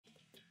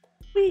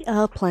We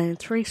are playing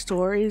 3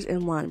 stories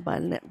in one by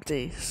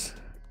Neptyze.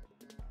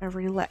 A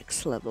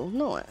relax level,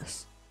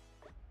 nice.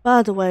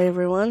 By the way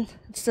everyone,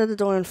 instead of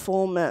doing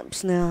 4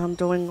 maps now, I'm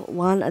doing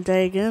 1 a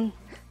day again.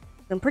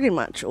 I'm pretty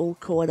much all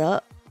caught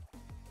up.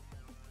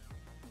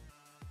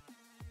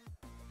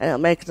 And it'll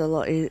make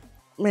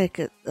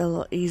it a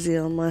lot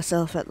easier on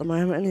myself at the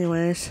moment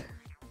anyways.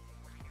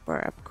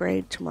 Before I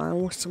upgrade to my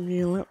awesome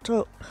new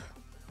laptop.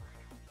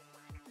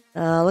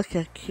 Look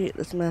how cute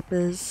this map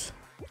is.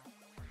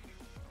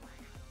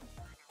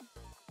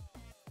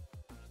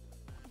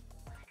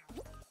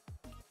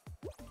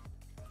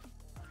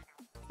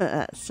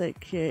 That's so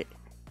cute.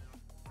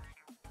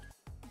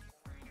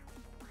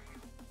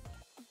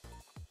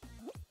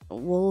 A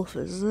wolf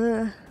is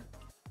there.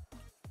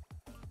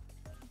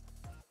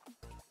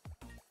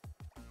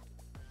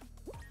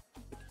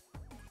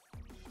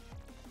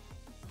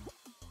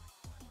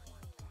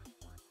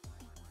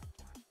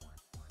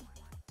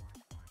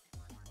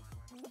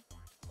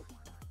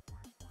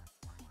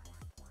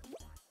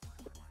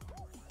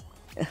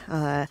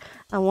 I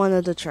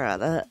wanted to try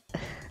that.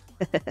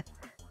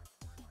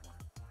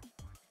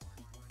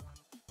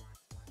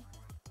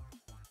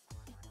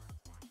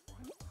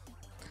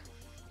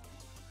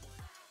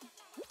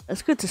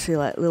 It's good to see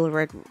like Little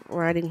Red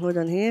Riding Hood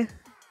on here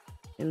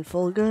in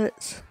full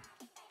goods.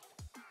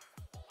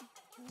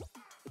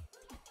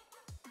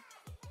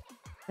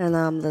 And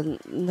the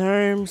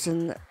gnomes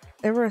and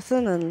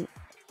everything, and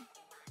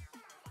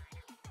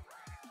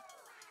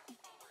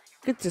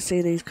good to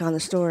see these kind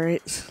of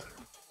stories.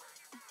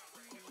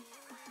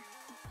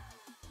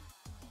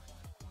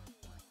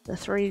 The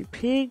 3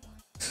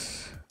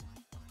 pigs.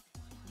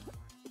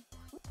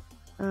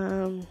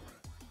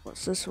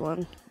 What's this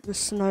one? The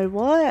Snow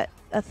White,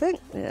 I think,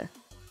 yeah.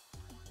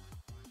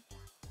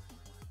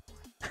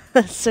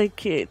 That's so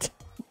cute.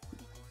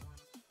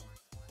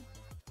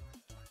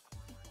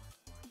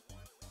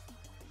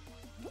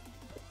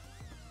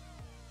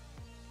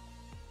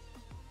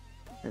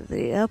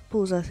 The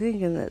apples, I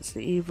think, and that's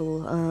the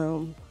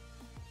evil,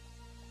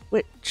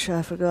 witch,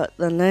 I forgot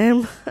the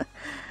name.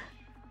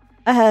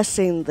 I have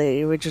seen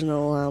the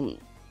original,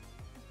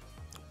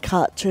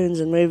 cartoons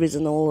and movies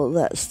and all of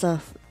that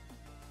stuff.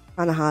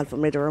 Kinda hard for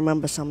me to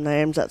remember some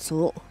names, that's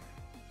all.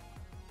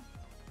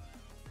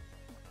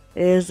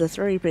 Here's the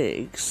 3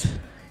 pigs.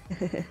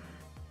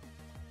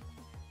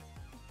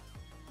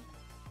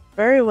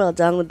 Very well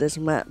done with this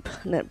map,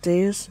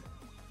 Neptyze.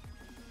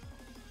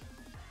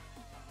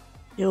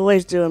 You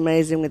always do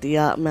amazing with the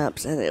art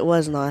maps, and it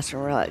was nice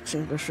and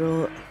relaxing for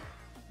sure.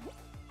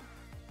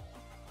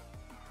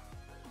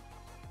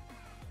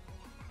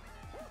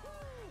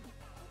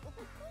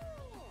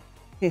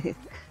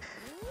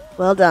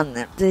 Well done,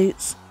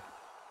 Neptyze.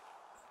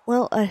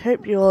 Well, I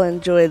hope you all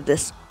enjoyed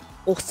this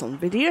awesome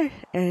video,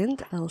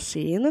 and I'll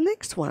see you in the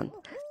next one.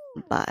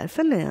 Bye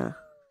for now.